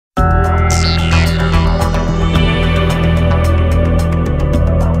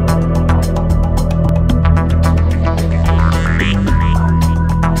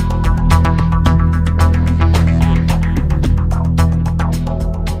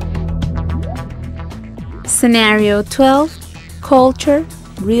Scenario 12, Culture,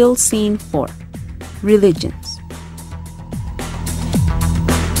 Real Scene 4, Religions.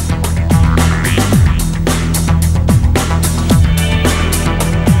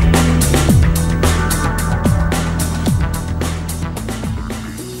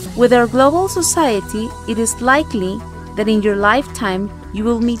 With our global society, it is likely that in your lifetime you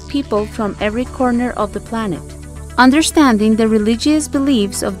will meet people from every corner of the planet. Understanding the religious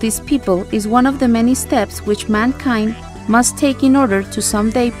beliefs of these people is one of the many steps which mankind must take in order to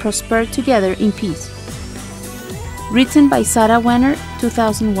someday prosper together in peace. Written by Sarah Wenner,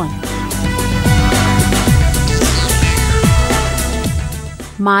 2001.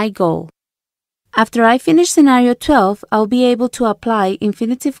 My goal. After I finish Scenario 12, I'll be able to apply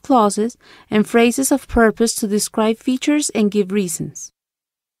infinitive clauses and phrases of purpose to describe features and give reasons.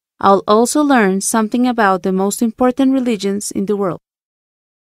 I'll also learn something about the most important religions in the world.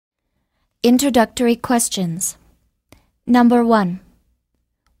 Introductory questions. Number 1.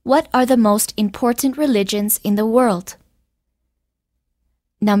 What are the most important religions in the world?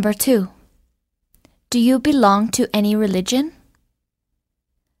 Number 2. Do you belong to any religion?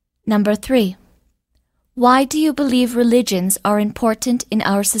 Number 3. Why do you believe religions are important in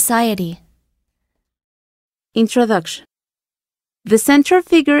our society? Introduction. The central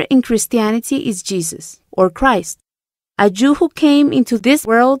figure in Christianity is Jesus, or Christ, a Jew who came into this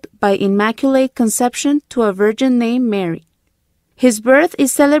world by immaculate conception to a virgin named Mary. His birth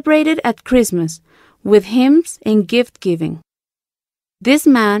is celebrated at Christmas with hymns and gift-giving. This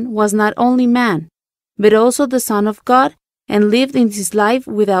man was not only man, but also the Son of God and lived in his life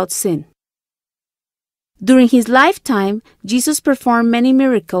without sin. During his lifetime, Jesus performed many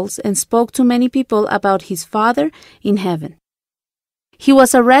miracles and spoke to many people about his Father in heaven. He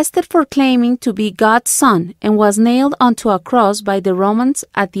was arrested for claiming to be God's Son and was nailed onto a cross by the Romans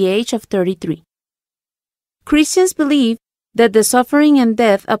at the age of 33. Christians believe that the suffering and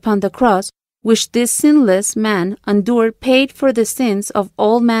death upon the cross, which this sinless man endured, paid for the sins of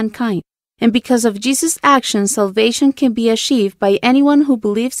all mankind, and because of Jesus' actions, salvation can be achieved by anyone who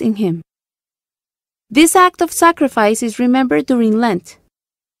believes in him. This act of sacrifice is remembered during Lent.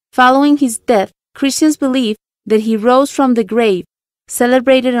 Following his death, Christians believe that he rose from the grave,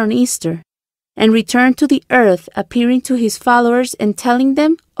 celebrated on Easter, and returned to the earth, appearing to his followers and telling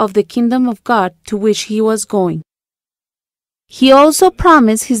them of the kingdom of God to which he was going. He also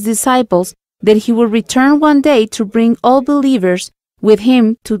promised his disciples that he would return one day to bring all believers with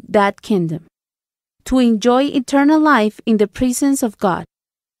him to that kingdom, to enjoy eternal life in the presence of God.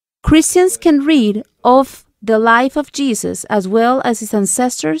 Christians can read of the life of Jesus as well as his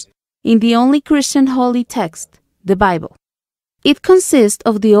ancestors in the only Christian holy text, the Bible. It consists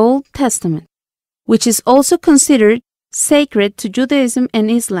of the Old Testament, which is also considered sacred to Judaism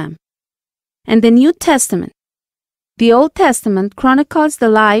and Islam, and the New Testament. The Old Testament chronicles the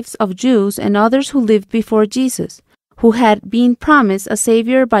lives of Jews and others who lived before Jesus, who had been promised a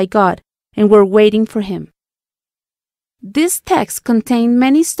Savior by God and were waiting for him. This text contains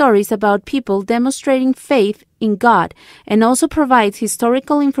many stories about people demonstrating faith in God and also provides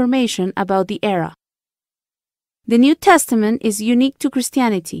historical information about the era. The New Testament is unique to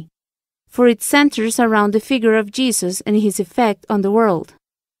Christianity, for it centers around the figure of Jesus and his effect on the world.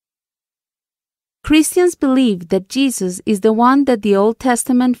 Christians believe that Jesus is the one that the Old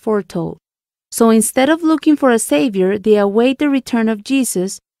Testament foretold. So instead of looking for a Savior, they await the return of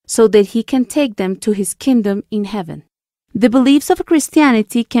Jesus so that he can take them to his kingdom in heaven. The beliefs of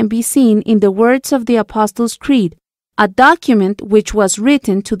Christianity can be seen in the words of the Apostles' Creed, a document which was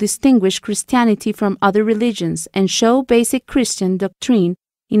written to distinguish Christianity from other religions and show basic Christian doctrine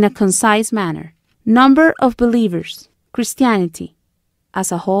in a concise manner. Number of believers. Christianity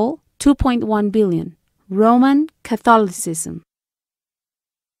as a whole, 2.1 billion. Roman Catholicism,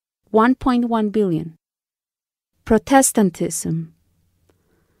 1.1 billion. Protestantism,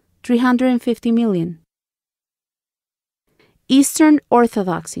 350 million. Eastern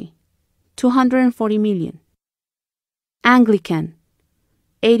Orthodoxy, 240 million. Anglican,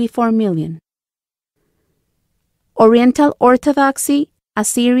 84 million. Oriental Orthodoxy,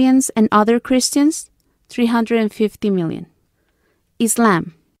 Assyrians and other Christians, 350 million.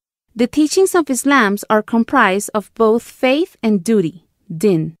 Islam. The teachings of Islam are comprised of both faith and duty,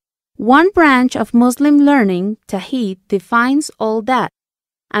 din. One branch of Muslim learning, Tawhid, defines all that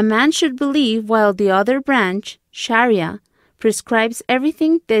a man should believe, while the other branch, Sharia, prescribes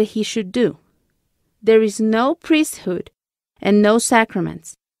everything that he should do. There is no priesthood and no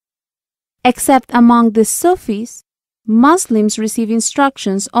sacraments. Except among the Sufis, Muslims receive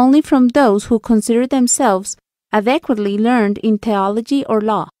instructions only from those who consider themselves adequately learned in theology or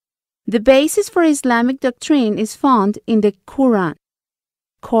law. The basis for Islamic doctrine is found in the Quran.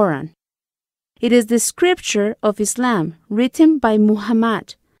 It is the scripture of Islam written by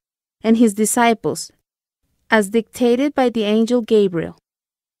Muhammad and his disciples as dictated by the angel Gabriel.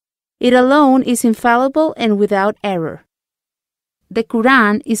 It alone is infallible and without error. The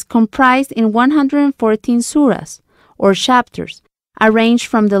Quran is comprised in 114 surahs, or chapters, arranged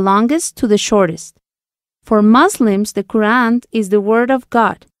from the longest to the shortest. For Muslims, the Quran is the word of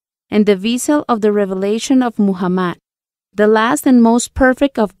God and the vessel of the revelation of Muhammad, the last and most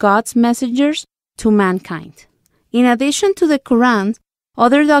perfect of God's messengers to mankind. In addition to the Quran,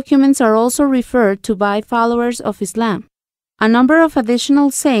 other documents are also referred to by followers of Islam. A number of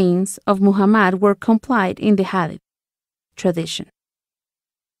additional sayings of Muhammad were compiled in the Hadith tradition.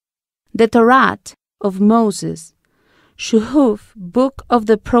 The Torah of Moses, Shuhuf, Book of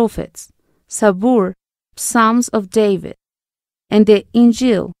the Prophets, Sabur, Psalms of David, and the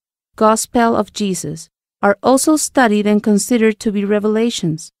Injil, Gospel of Jesus, are also studied and considered to be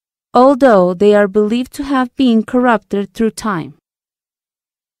revelations, although they are believed to have been corrupted through time.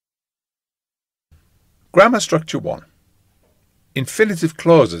 Grammar Structure 1. Infinitive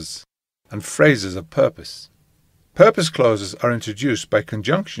clauses and phrases of purpose. Purpose clauses are introduced by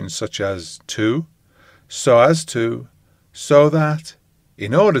conjunctions such as to, so as to, so that,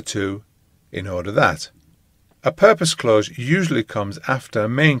 in order to, in order that. A purpose clause usually comes after a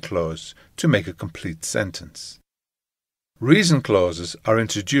main clause to make a complete sentence. Reason clauses are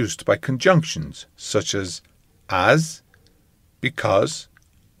introduced by conjunctions such as, because,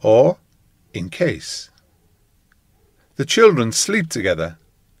 or in case. The children sleep together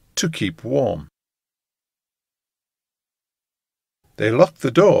to keep warm. They locked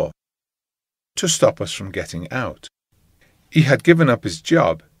the door to stop us from getting out. He had given up his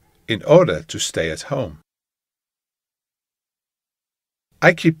job in order to stay at home.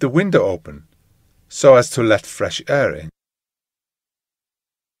 I keep the window open so as to let fresh air in.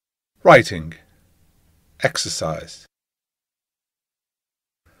 Writing. Exercise.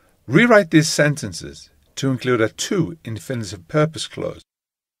 Rewrite these sentences to include a to infinitive purpose clause.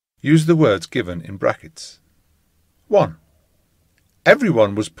 Use the words given in brackets. 1.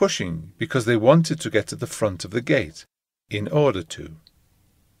 Everyone was pushing because they wanted to get to the front of the gate in order to.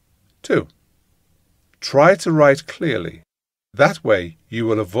 2. Try to write clearly. That way you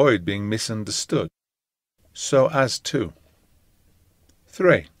will avoid being misunderstood. So as to.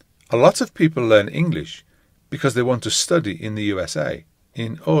 3. A lot of people learn English because they want to study in the USA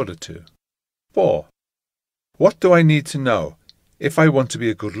in order to. 4. What do I need to know if I want to be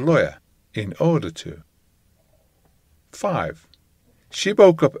a good lawyer in order to? 5. She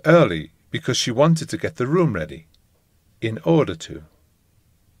woke up early because she wanted to get the room ready in order to.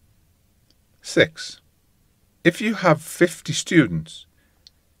 6. If you have 50 students,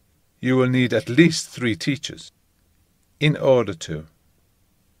 you will need at least 3 teachers in order to.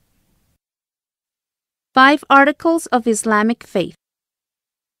 5 Articles of Islamic Faith.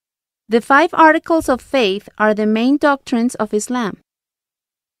 The 5 Articles of Faith are the main doctrines of Islam.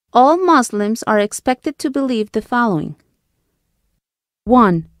 All Muslims are expected to believe the following.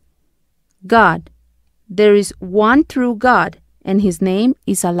 1. God. There is one true God, and His name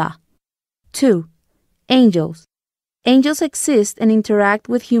is Allah. 2. Angels. Angels exist and interact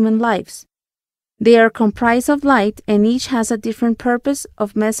with human lives. They are comprised of light, and each has a different purpose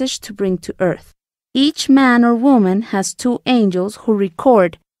of message to bring to earth. Each man or woman has 2 angels who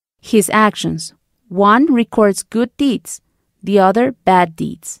record his actions. One records good deeds, the other bad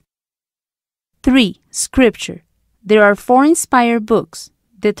deeds. 3. Scripture. There are 4 inspired books: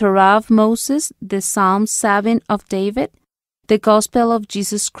 the Torah of Moses, the Psalm 7 of David, the Gospel of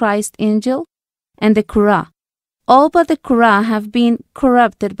Jesus Christ Injil, and the Quran. All but the Quran have been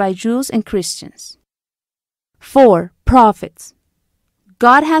corrupted by Jews and Christians. 4. Prophets.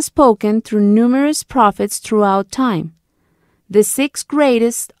 God has spoken through numerous prophets throughout time. The 6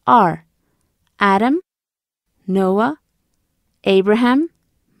 greatest are Adam, Noah, Abraham,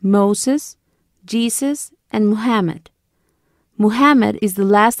 Moses, Jesus, and Muhammad. Muhammad is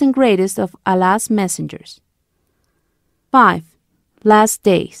the last and greatest of Allah's messengers. 5. Last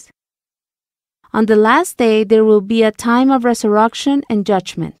days. On the last day there will be a time of resurrection and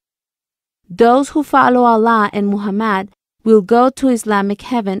judgment. Those who follow Allah and Muhammad will go to Islamic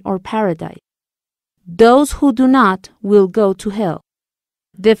heaven or paradise. Those who do not will go to hell.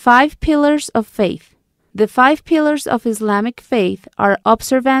 The 5 Pillars of Faith. The 5 pillars of Islamic faith are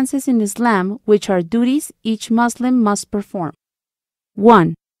observances in Islam which are duties each Muslim must perform.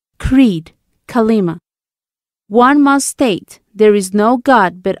 1. Creed, Kalima. One must state, there is no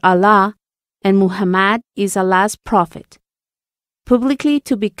God but Allah, and Muhammad is Allah's prophet. publicly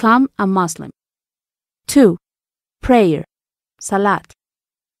to become a Muslim. 2. Prayer, salat.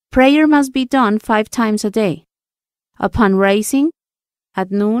 Prayer must be done 5 times a day. Upon rising,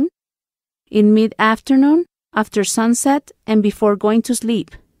 at noon, in mid-afternoon, after sunset, and before going to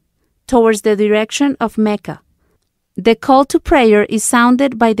sleep, towards the direction of Mecca. The call to prayer is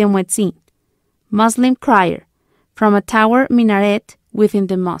sounded by the muezzin, Muslim crier, from a tower minaret within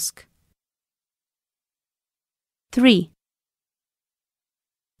the mosque. 3.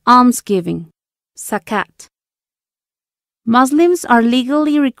 Almsgiving, zakat. Muslims are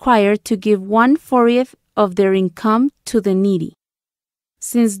legally required to give 1/4 of their income to the needy.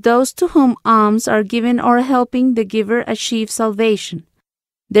 Since those to whom alms are given or helping the giver achieve salvation,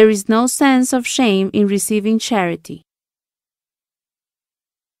 there is no sense of shame in receiving charity.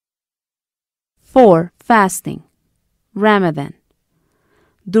 4. Fasting, Ramadan.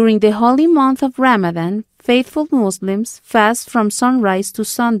 During the holy month of Ramadan, faithful Muslims fast from sunrise to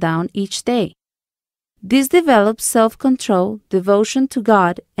sundown each day. This develops self-control, devotion to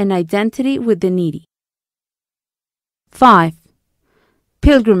God, and identity with the needy. 5.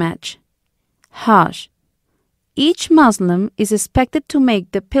 Pilgrimage, Hajj. Each Muslim is expected to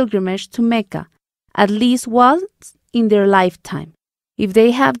make the pilgrimage to Mecca at least once in their lifetime, if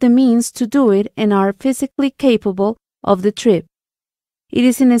they have the means to do it and are physically capable of the trip. It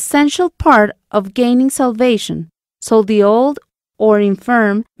is an essential part of gaining salvation, so the old or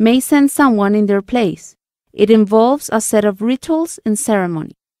infirm may send someone in their place. It involves a set of rituals and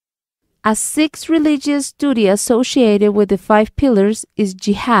ceremony. A 6th religious duty associated with the 5 pillars is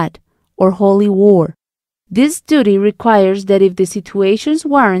jihad, or holy war. This duty requires that if the situation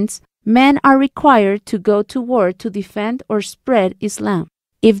warrants, men are required to go to war to defend or spread Islam.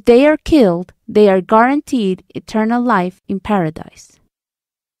 If they are killed, they are guaranteed eternal life in paradise.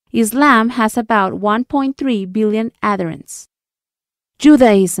 Islam has about 1.3 billion adherents.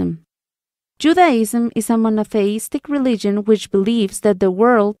 Judaism. Judaism is a monotheistic religion which believes that the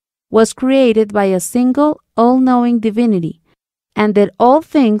world was created by a single, all-knowing divinity, and that all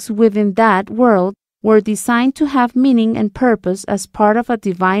things within that world were designed to have meaning and purpose as part of a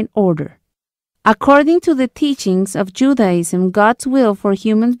divine order. According to the teachings of Judaism, God's will for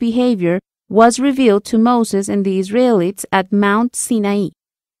human behavior was revealed to Moses and the Israelites at Mount Sinai.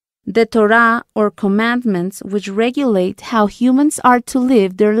 The Torah, or commandments which regulate how humans are to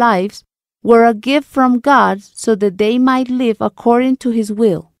live their lives, were a gift from God so that they might live according to His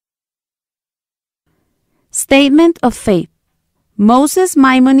will. Statement of Faith. Moses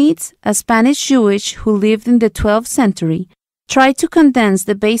Maimonides, a Spanish Jewish who lived in the 12th century, tried to condense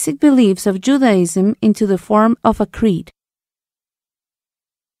the basic beliefs of Judaism into the form of a creed.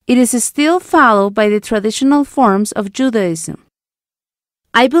 It is still followed by the traditional forms of Judaism.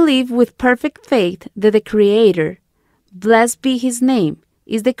 I believe with perfect faith that the Creator, blessed be His name,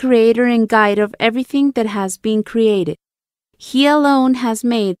 is the Creator and guide of everything that has been created. He alone has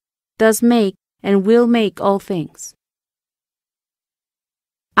made, does make, and will make all things.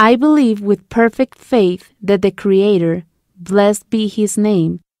 I believe with perfect faith that the Creator, blessed be His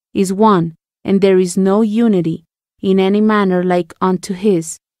name, is one, and there is no unity in any manner like unto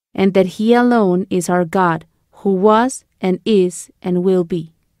His, and that He alone is our God, who was, and is, and will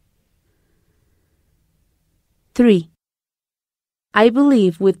be. 3. I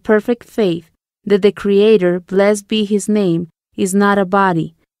believe with perfect faith that the Creator, blessed be His name, is not a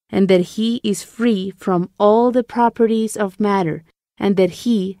body, and that He is free from all the properties of matter, and that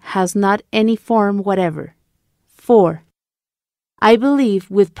He has not any form whatever. 4. I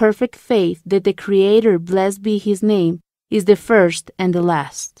believe with perfect faith that the Creator, blessed be His name, is the first and the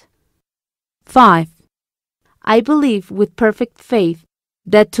last. 5. I believe with perfect faith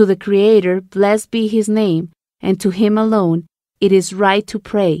that to the Creator, blessed be His name, and to Him alone, it is right to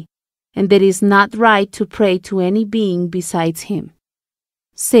pray, and that it is not right to pray to any being besides Him.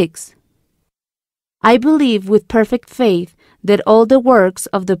 6. I believe with perfect faith that all the works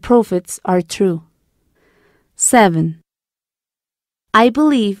of the prophets are true. 7. I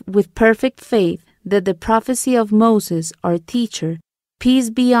believe with perfect faith that the prophecy of Moses, our teacher, peace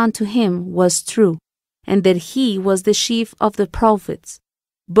be unto him, was true, and that he was the chief of the prophets,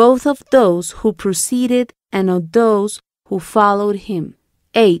 both of those who preceded and of those who followed him.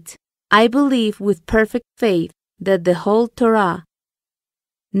 8. I believe with perfect faith that the whole Torah,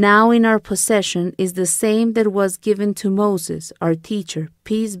 now in our possession, is the same that was given to Moses, our teacher,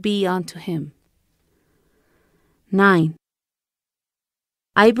 peace be unto him. 9.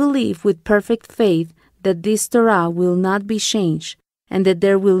 I believe with perfect faith that this Torah will not be changed, and that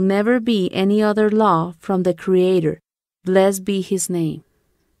there will never be any other law from the Creator, blessed be His name.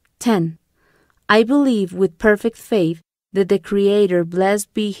 10. I believe with perfect faith that the Creator,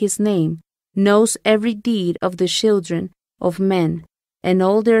 blessed be his name, knows every deed of the children of men, and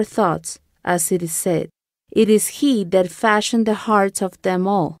all their thoughts, as it is said, it is he that fashioned the hearts of them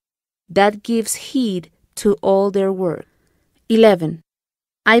all, that gives heed to all their work. 11.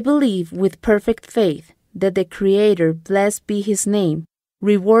 I believe with perfect faith that the Creator, blessed be his name,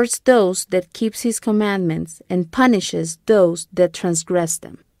 rewards those that keeps his commandments and punishes those that transgress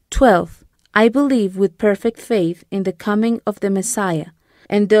them. 12. I believe with perfect faith in the coming of the Messiah,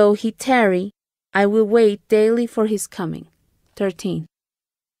 and though he tarry, I will wait daily for his coming. 13.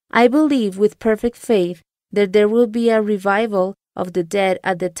 I believe with perfect faith that there will be a revival of the dead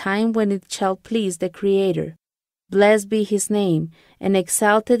at the time when it shall please the Creator. Blessed be his name, and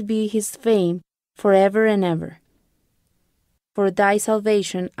exalted be his fame forever and ever. For thy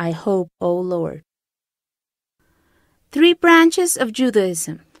salvation I hope, O Lord. 3 branches of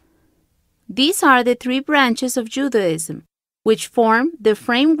Judaism. These are the 3 branches of Judaism, which form the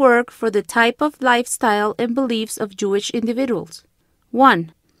framework for the type of lifestyle and beliefs of Jewish individuals.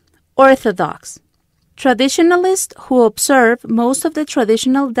 1. Orthodox. Traditionalists who observe most of the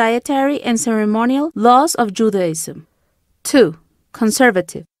traditional dietary and ceremonial laws of Judaism. 2.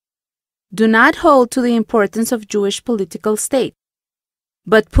 Conservative. Do not hold to the importance of Jewish political state,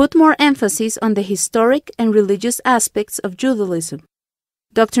 but put more emphasis on the historic and religious aspects of Judaism.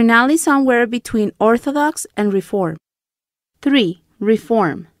 Doctrinally somewhere between Orthodox and Reform. 3.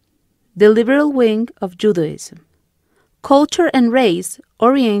 Reform. The liberal wing of Judaism. Culture and race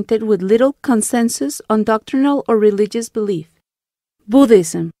oriented with little consensus on doctrinal or religious belief.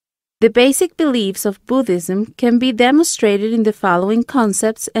 Buddhism. The basic beliefs of Buddhism can be demonstrated in the following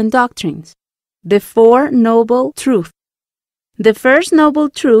concepts and doctrines. The 4 Noble Truths. The first noble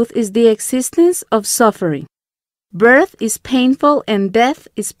truth is the existence of suffering. Birth is painful and death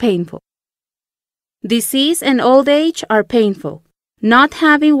is painful. Disease and old age are painful. Not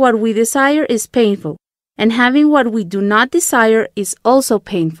having what we desire is painful, and having what we do not desire is also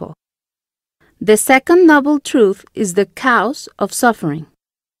painful. The second noble truth is the cause of suffering.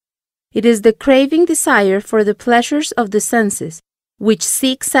 It is the craving desire for the pleasures of the senses, which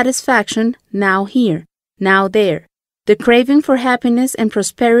seek satisfaction now here, now there, the craving for happiness and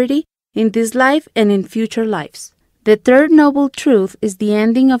prosperity in this life and in future lives. The third noble truth is the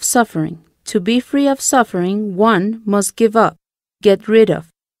ending of suffering. To be free of suffering, one must give up, get rid of,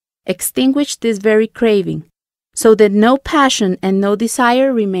 extinguish this very craving, so that no passion and no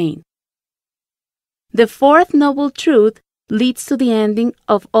desire remain. The fourth noble truth leads to the ending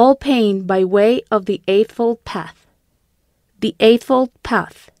of all pain by way of the Eightfold Path. The Eightfold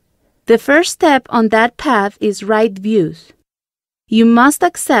Path. The first step on that path is right views. You must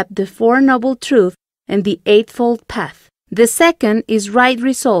accept the Four Noble Truths and the Eightfold Path. The second is right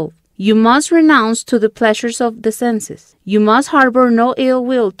resolve. You must renounce to the pleasures of the senses. You must harbor no ill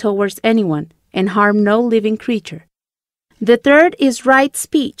will towards anyone and harm no living creature. The third is right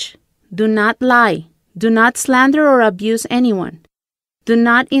speech. Do not lie. Do not slander or abuse anyone. Do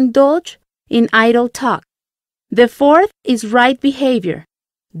not indulge in idle talk. The fourth is right behavior.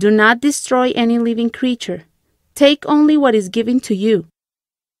 Do not destroy any living creature. Take only what is given to you.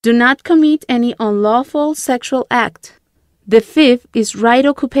 Do not commit any unlawful sexual act. The fifth is right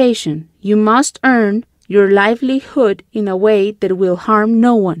occupation. You must earn your livelihood in a way that will harm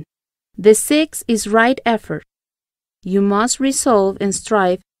no one. The sixth is right effort. You must resolve and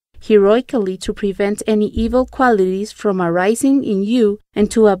strive heroically to prevent any evil qualities from arising in you and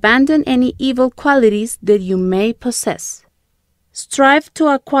to abandon any evil qualities that you may possess. Strive to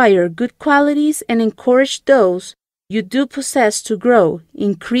acquire good qualities and encourage those you do possess to grow,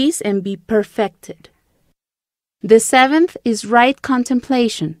 increase, and be perfected. The seventh is right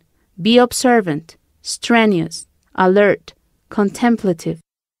contemplation. Be observant, strenuous, alert, contemplative,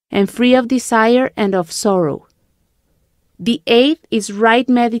 and free of desire and of sorrow. The eighth is right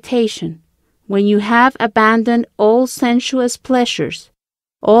meditation. When you have abandoned all sensuous pleasures,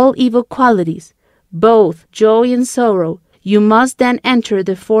 all evil qualities, both joy and sorrow, you must then enter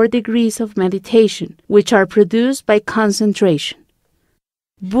the 4 degrees of meditation, which are produced by concentration.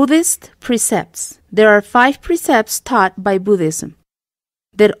 Buddhist precepts. There are 5 precepts taught by Buddhism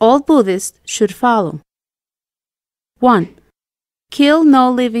that all Buddhists should follow. 1. Kill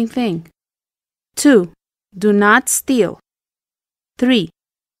no living thing. 2. Do not steal. 3.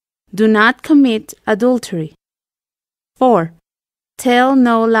 Do not commit adultery. 4. Tell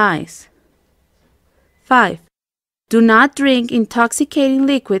no lies. 5. Do not drink intoxicating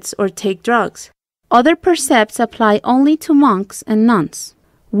liquids or take drugs. Other precepts apply only to monks and nuns.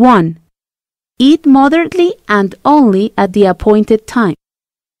 1. Eat moderately and only at the appointed time.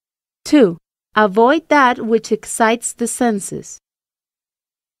 2. Avoid that which excites the senses.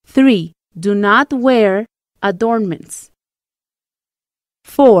 3. Do not wear adornments.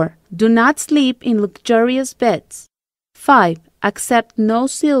 4. Do not sleep in luxurious beds. 5. Accept no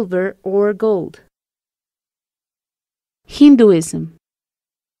silver or gold. Hinduism.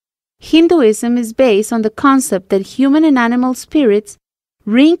 Hinduism is based on the concept that human and animal spirits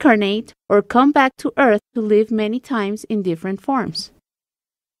reincarnate or come back to earth to live many times in different forms.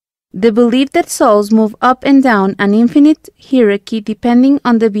 The belief that souls move up and down an infinite hierarchy depending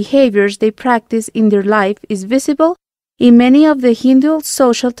on the behaviors they practice in their life is visible in many of the Hindu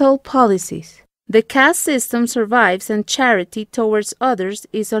societal policies. The caste system survives and charity towards others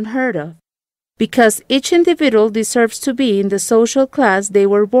is unheard of, because each individual deserves to be in the social class they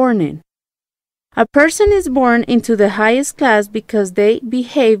were born in. A person is born into the highest class because they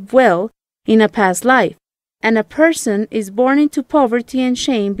behave well in a past life, and a person is born into poverty and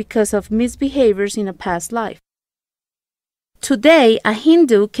shame because of misbehaviors in a past life. Today, a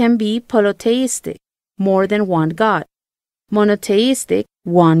Hindu can be polytheistic, more than one god, monotheistic,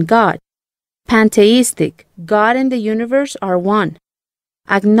 one god, pantheistic, God and the universe are one,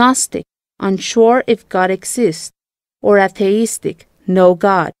 agnostic, unsure if God exists, or atheistic, no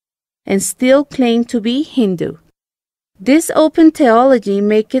God, and still claim to be Hindu. This open theology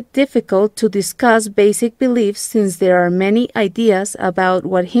makes it difficult to discuss basic beliefs since there are many ideas about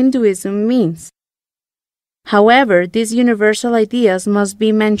what Hinduism means. However, these universal ideas must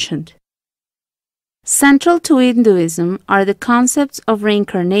be mentioned. Central to Hinduism are the concepts of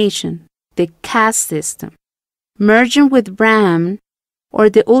reincarnation, the caste system, merging with Brahman, or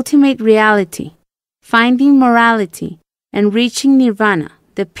the ultimate reality, finding morality, and reaching nirvana,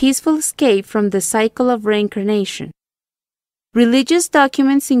 the peaceful escape from the cycle of reincarnation. Religious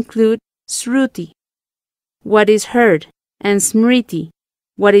documents include Sruti, what is heard, and Smriti,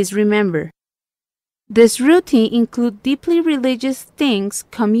 what is remembered. The Sruti include deeply religious things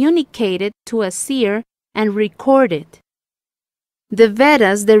communicated to a seer and recorded. The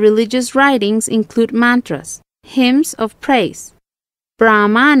Vedas, the religious writings, include mantras, hymns of praise,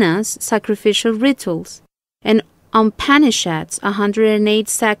 Brahmanas, sacrificial rituals, and Upanishads, 108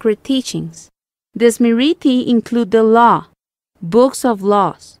 sacred teachings. The Smriti include the law, books of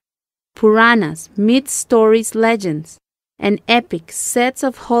laws, Puranas, myths, stories, legends, and epic sets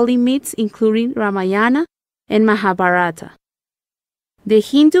of holy myths including Ramayana and Mahabharata. The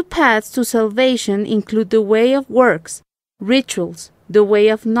Hindu paths to salvation include the way of works, rituals, the way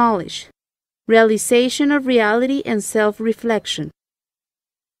of knowledge, realization of reality and self-reflection,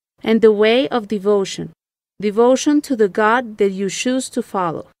 and the way of devotion, devotion to the God that you choose to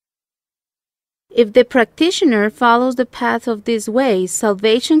follow. If the practitioner follows the path of this way,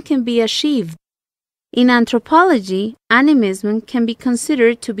 salvation can be achieved. In anthropology, animism can be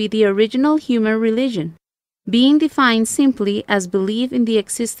considered to be the original human religion, being defined simply as belief in the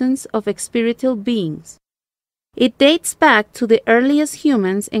existence of spiritual beings. It dates back to the earliest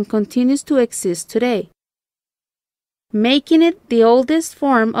humans and continues to exist today, making it the oldest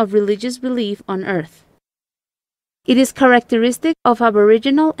form of religious belief on earth. It is characteristic of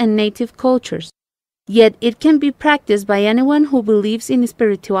Aboriginal and Native cultures, yet it can be practiced by anyone who believes in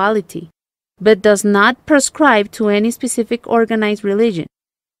spirituality, but does not prescribe to any specific organized religion.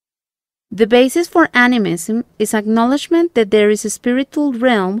 The basis for animism is acknowledgement that there is a spiritual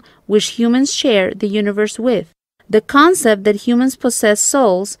realm which humans share the universe with, the concept that humans possess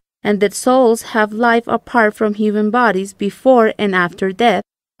souls and that souls have life apart from human bodies before and after death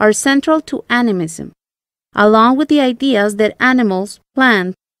are central to animism, along with the ideas that animals,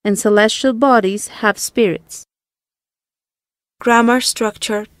 plants, and celestial bodies have spirits. Grammar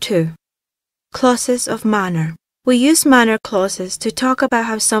structure 2. Clauses of manner. We use manner clauses to talk about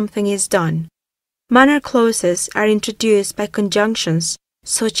how something is done. Manner clauses are introduced by conjunctions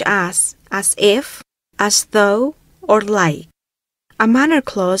such as if, as though, or like. A manner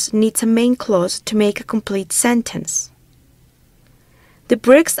clause needs a main clause to make a complete sentence. The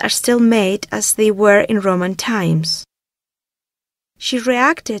bricks are still made as they were in Roman times. She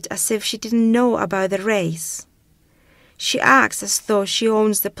reacted as if she didn't know about the race. She acts as though she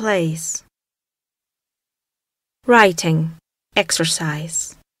owns the place. Writing.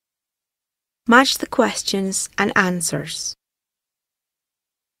 Exercise. Match the questions and answers.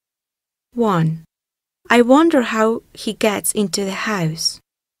 1. I wonder how he gets into the house.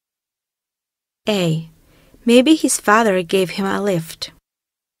 A. Maybe his father gave him a lift.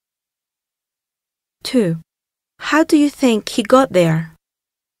 2. How do you think he got there?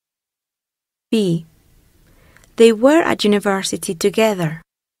 B. They were at university together.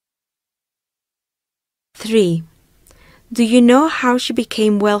 3. Do you know how she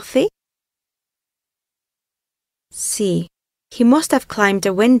became wealthy? C. He must have climbed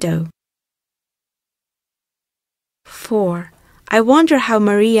a window. 4. I wonder how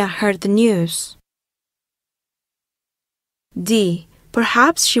Maria heard the news. D.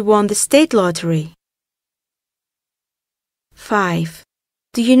 Perhaps she won the state lottery. 5.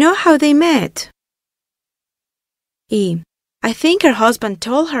 Do you know how they met? E. I think her husband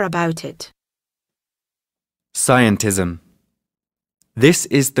told her about it. Scientism. This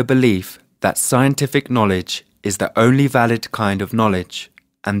is the belief that scientific knowledge is the only valid kind of knowledge,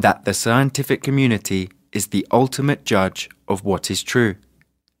 and that the scientific community is the ultimate judge of what is true.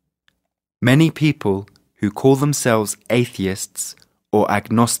 Many people who call themselves atheists or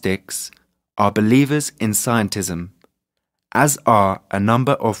agnostics are believers in scientism, as are a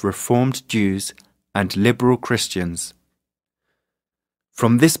number of Reformed Jews and liberal Christians.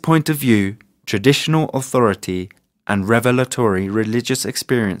 From this point of view, traditional authority and revelatory religious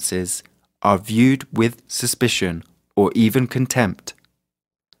experiences are viewed with suspicion or even contempt.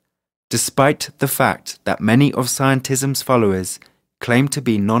 Despite the fact that many of scientism's followers claim to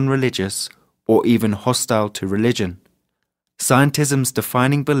be non-religious or even hostile to religion, scientism's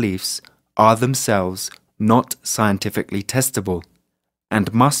defining beliefs are themselves not scientifically testable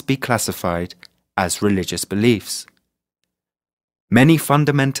and must be classified as religious beliefs. Many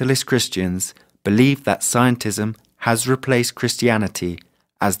fundamentalist Christians believe that scientism has replaced Christianity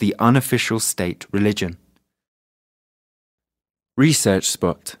as the unofficial state religion. Research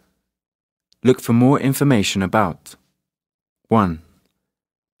Spot. Look for more information about 1.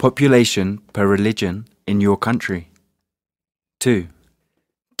 Population per religion in your country. 2.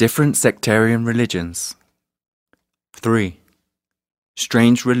 Different sectarian religions. 3.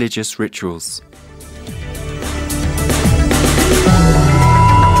 Strange religious rituals.